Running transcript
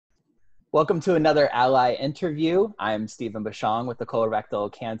Welcome to another Ally interview. I'm Stephen Bashong with the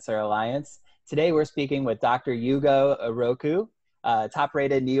Colorectal Cancer Alliance. Today we're speaking with Dr. Ugo Iroku, a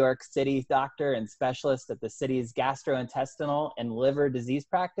top-rated New York City doctor and specialist at the city's gastrointestinal and liver disease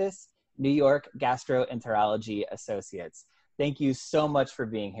practice, New York Gastroenterology Associates. Thank you so much for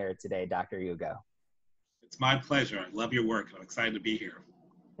being here today, Dr. Ugo. It's my pleasure. I love your work. I'm excited to be here.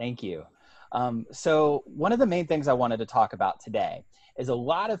 Thank you. So one of the main things I wanted to talk about today is a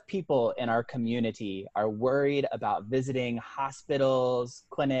lot of people in our community are worried about visiting hospitals,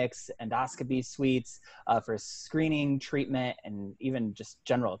 clinics, endoscopy suites for screening, treatment, and even just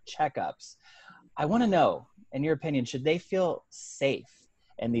general checkups. I want to know, in your opinion, should they feel safe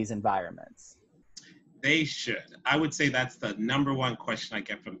in these environments? They should. I would say that's the number one question I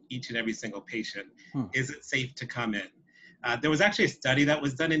get from each and every single patient. Is it safe to come in? There was actually a study that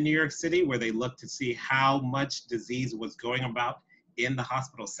was done in New York City where they looked to see how much disease was going about in the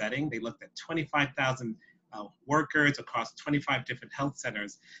hospital setting. They looked at 25,000 workers across 25 different health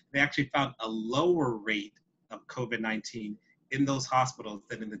centers. They actually found a lower rate of COVID-19 in those hospitals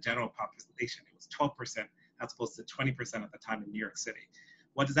than in the general population. It was 12%, as opposed to 20% at the time in New York City.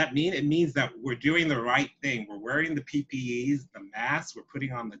 What does that mean? It means that we're doing the right thing. We're wearing the PPEs, the masks, we're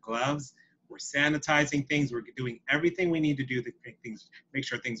putting on the gloves, we're sanitizing things, we're doing everything we need to do to make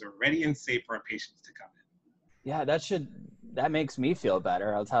sure things are ready and safe for our patients to come in. Yeah, that makes me feel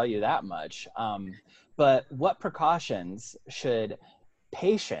better, I'll tell you that much. But what precautions should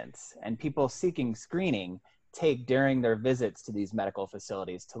patients and people seeking screening take during their visits to these medical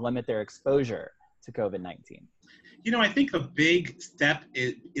facilities to limit their exposure to COVID-19? You know, I think a big step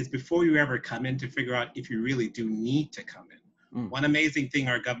is before you ever come in to figure out if you really do need to come in. One amazing thing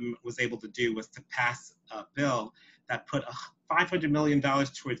our government was able to do was to pass a bill that put $500 million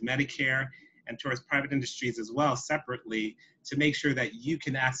towards Medicare and towards private industries as well, separately, to make sure that you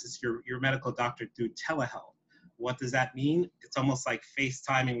can access your medical doctor through telehealth. What does that mean? It's almost like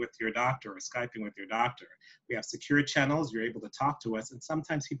FaceTiming with your doctor or Skyping with your doctor. We have secure channels, you're able to talk to us, and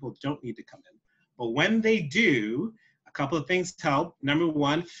sometimes people don't need to come in. But when they do, a couple of things help. Number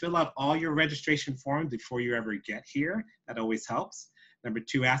one, fill out all your registration forms before you ever get here. That always helps. Number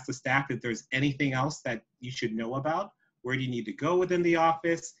two, ask the staff if there's anything else that you should know about. Where do you need to go within the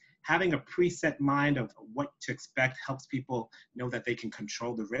office? Having a preset mind of what to expect helps people know that they can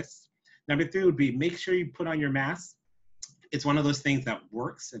control the risks. Number three would be make sure you put on your mask. It's one of those things that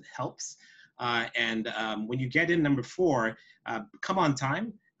works and helps. When you get in, number four, come on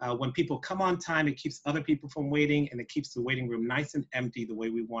time. When people come on time, it keeps other people from waiting, and it keeps the waiting room nice and empty the way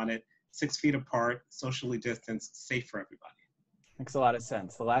we want it, 6 feet apart, socially distanced, safe for everybody. Makes a lot of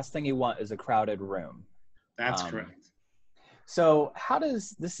sense. The last thing you want is a crowded room. That's correct. So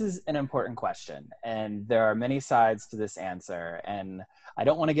this is an important question, and there are many sides to this answer, and I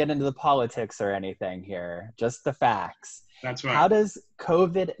don't want to get into the politics or anything here, just the facts. That's right. How does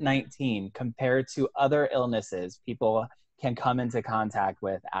COVID-19 compare to other illnesses people can come into contact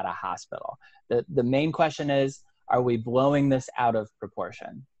with at a hospital? The main question is, are we blowing this out of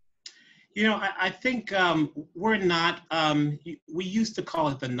proportion? You know, I think we're not, we used to call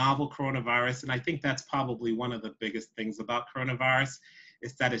it the novel coronavirus, and I think that's probably one of the biggest things about coronavirus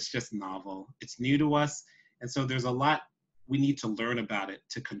is that it's just novel. It's new to us, and so there's a lot we need to learn about it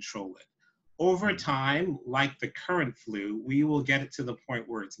to control it. Over time, like the current flu, we will get it to the point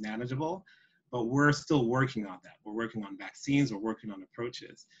where it's manageable, but we're still working on that. We're working on vaccines, we're working on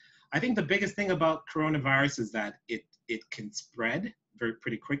approaches. I think the biggest thing about coronavirus is that it can spread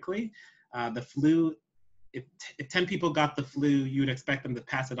pretty quickly. The flu, if 10 people got the flu, you'd expect them to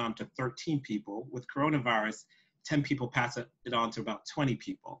pass it on to 13 people. With coronavirus, 10 people pass it on to about 20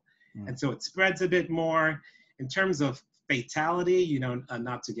 people. And so it spreads a bit more. In terms of fatality, you know,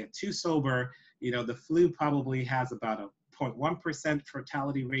 not to get too sober, you know, the flu probably has about a 0.1%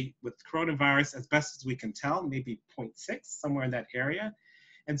 fatality rate. With coronavirus, as best as we can tell, maybe 0.6, somewhere in that area.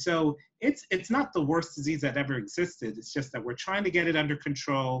 And so it's not the worst disease that ever existed. It's just that we're trying to get it under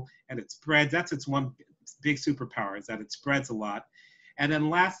control, and it spreads. That's its one big superpower, is that it spreads a lot. And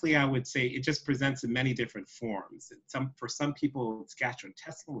then lastly, I would say it just presents in many different forms. For some people, it's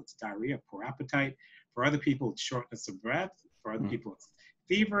gastrointestinal, it's diarrhea, poor appetite. For other people, it's shortness of breath. For other people, it's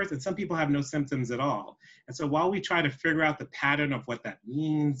fevers, and some people have no symptoms at all. And so while we try to figure out the pattern of what that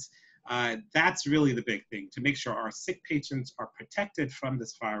means, that's really the big thing, to make sure our sick patients are protected from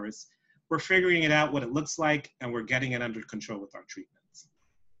this virus. We're figuring it out, what it looks like, and we're getting it under control with our treatments.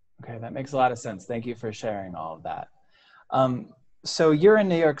 Okay, that makes a lot of sense. Thank you for sharing all of that. So you're in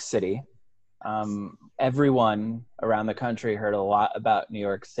New York City. Everyone around the country heard a lot about New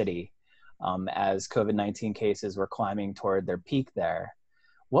York City as COVID-19 cases were climbing toward their peak there.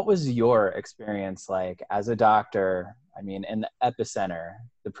 What was your experience like as a doctor? I mean, in the epicenter,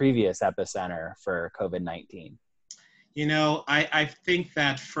 the previous epicenter for COVID-19? You know, I think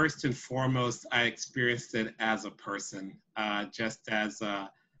that first and foremost, I experienced it as a person, just as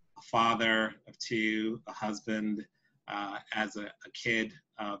a father of two, a husband, as a kid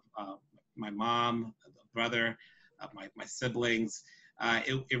of my mom, a brother, my siblings.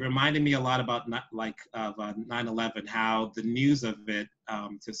 It reminded me a lot about like of 9/11, how the news of it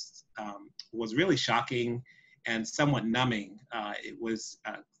just was really shocking and somewhat numbing. It was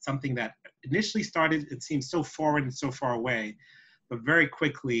something that initially started, it seemed so forward and so far away, but very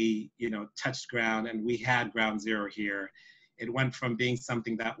quickly, you know, touched ground, and we had ground zero here. It went from being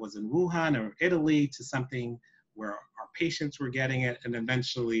something that was in Wuhan or Italy to something where our patients were getting it, and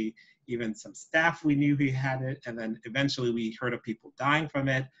eventually even some staff we knew who had it, and then eventually we heard of people dying from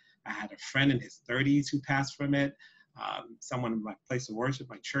it. I had a friend in his 30s who passed from it. Someone in my place of worship,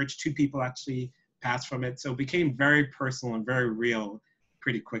 my church, two people actually passed from it. So it became very personal and very real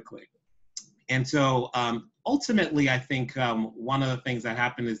pretty quickly. And so ultimately, I think one of the things that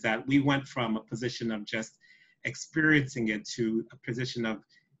happened is that we went from a position of just experiencing it to a position of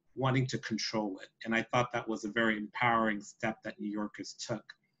wanting to control it. And I thought that was a very empowering step that New Yorkers took.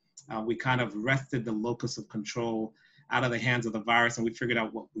 We kind of wrested the locus of control out of the hands of the virus, and we figured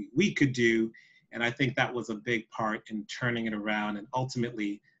out what we could do. And I think that was a big part in turning it around and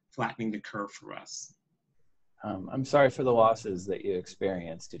ultimately flattening the curve for us. I'm sorry for the losses that you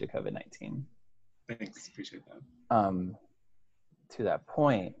experienced due to COVID-19. Thanks, appreciate that. To that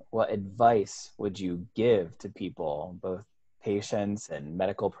point, what advice would you give to people, both patients and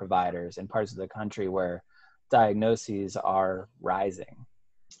medical providers in parts of the country where diagnoses are rising?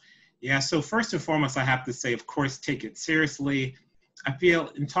 Yeah, so first and foremost, I have to say, of course, take it seriously. I feel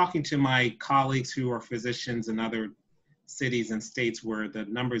in talking to my colleagues who are physicians in other cities and states where the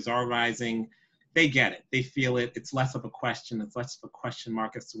numbers are rising, they get it. They feel it. It's less of a question. It's less of a question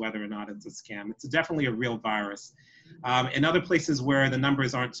mark as to whether or not it's a scam. It's definitely a real virus. In other places where the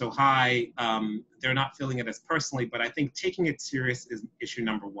numbers aren't so high, they're not feeling it as personally, but I think taking it serious is issue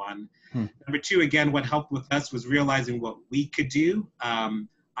number one. Number two, again, what helped with us was realizing what we could do.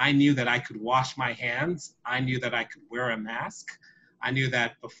 I knew that I could wash my hands. I knew that I could wear a mask. I knew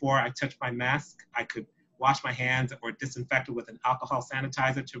that before I touched my mask, I could wash my hands or disinfect it with an alcohol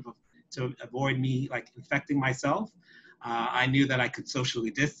sanitizer to avoid me like infecting myself. I knew that I could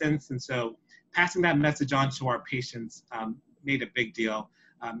socially distance. And so passing that message on to our patients made a big deal,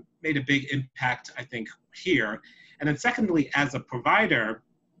 made a big impact, I think, here. And then secondly, as a provider,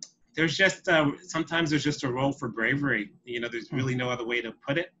 there's just, sometimes there's just a role for bravery. You know, there's really no other way to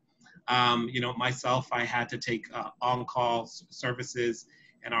put it. You know, myself, I had to take on-call services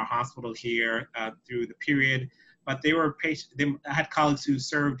in our hospital here through the period, but they were I had colleagues who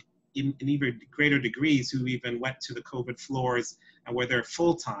served in even greater degrees who even went to the COVID floors and were there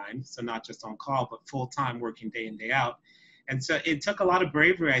full-time, so not just on call, but full-time working day in, day out. And so it took a lot of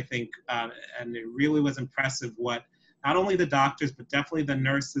bravery, I think, and it really was impressive what not only the doctors, but definitely the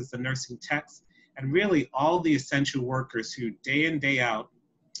nurses, the nursing techs, and really all the essential workers who day in, day out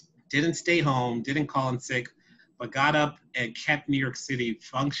didn't stay home, didn't call in sick, but got up and kept New York City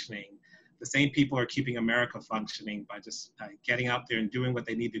functioning. The same people are keeping America functioning by just getting out there and doing what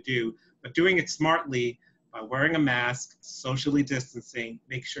they need to do, but doing it smartly by wearing a mask, socially distancing,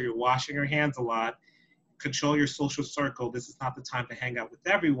 make sure you're washing your hands a lot, control your social circle. This is not the time to hang out with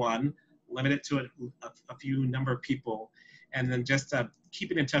everyone. Limit it to a few number of people, and then just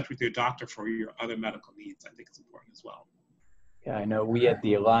keeping in touch with your doctor for your other medical needs, I think is important as well. Yeah, I know we at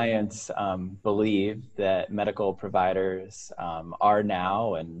the Alliance believe that medical providers are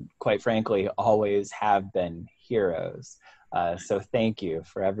now, and quite frankly, always have been heroes. So thank you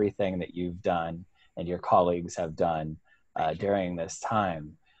for everything that you've done and your colleagues have done during this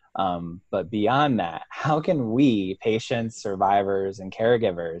time. But beyond that, how can we, patients, survivors, and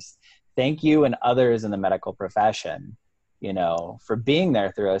caregivers, thank you and others in the medical profession, you know, for being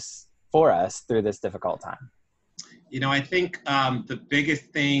there for us through this difficult time? You know, I think the biggest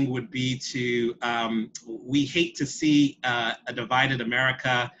thing would be to, we hate to see a divided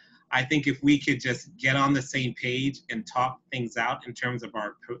America. I think if we could just get on the same page and talk things out in terms of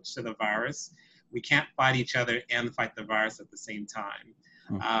our approach to the virus, we can't fight each other and fight the virus at the same time.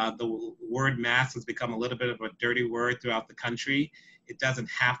 The word mask has become a little bit of a dirty word throughout the country. It doesn't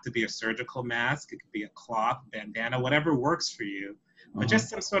have to be a surgical mask. It could be a cloth, bandana, whatever works for you, but just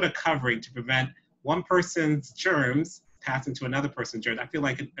some sort of covering to prevent one person's germs passing to another person's germs. I feel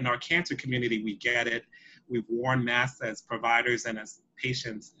like in our cancer community, we get it. We've worn masks as providers and as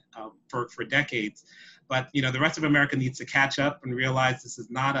patients for decades. But the rest of America needs to catch up and realize this is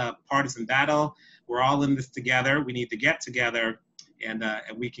not a partisan battle. We're all in this together. We need to get together, and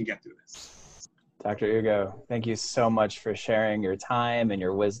we can get through this. Dr. Ugo, thank you so much for sharing your time and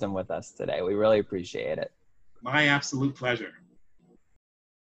your wisdom with us today. We really appreciate it. My absolute pleasure.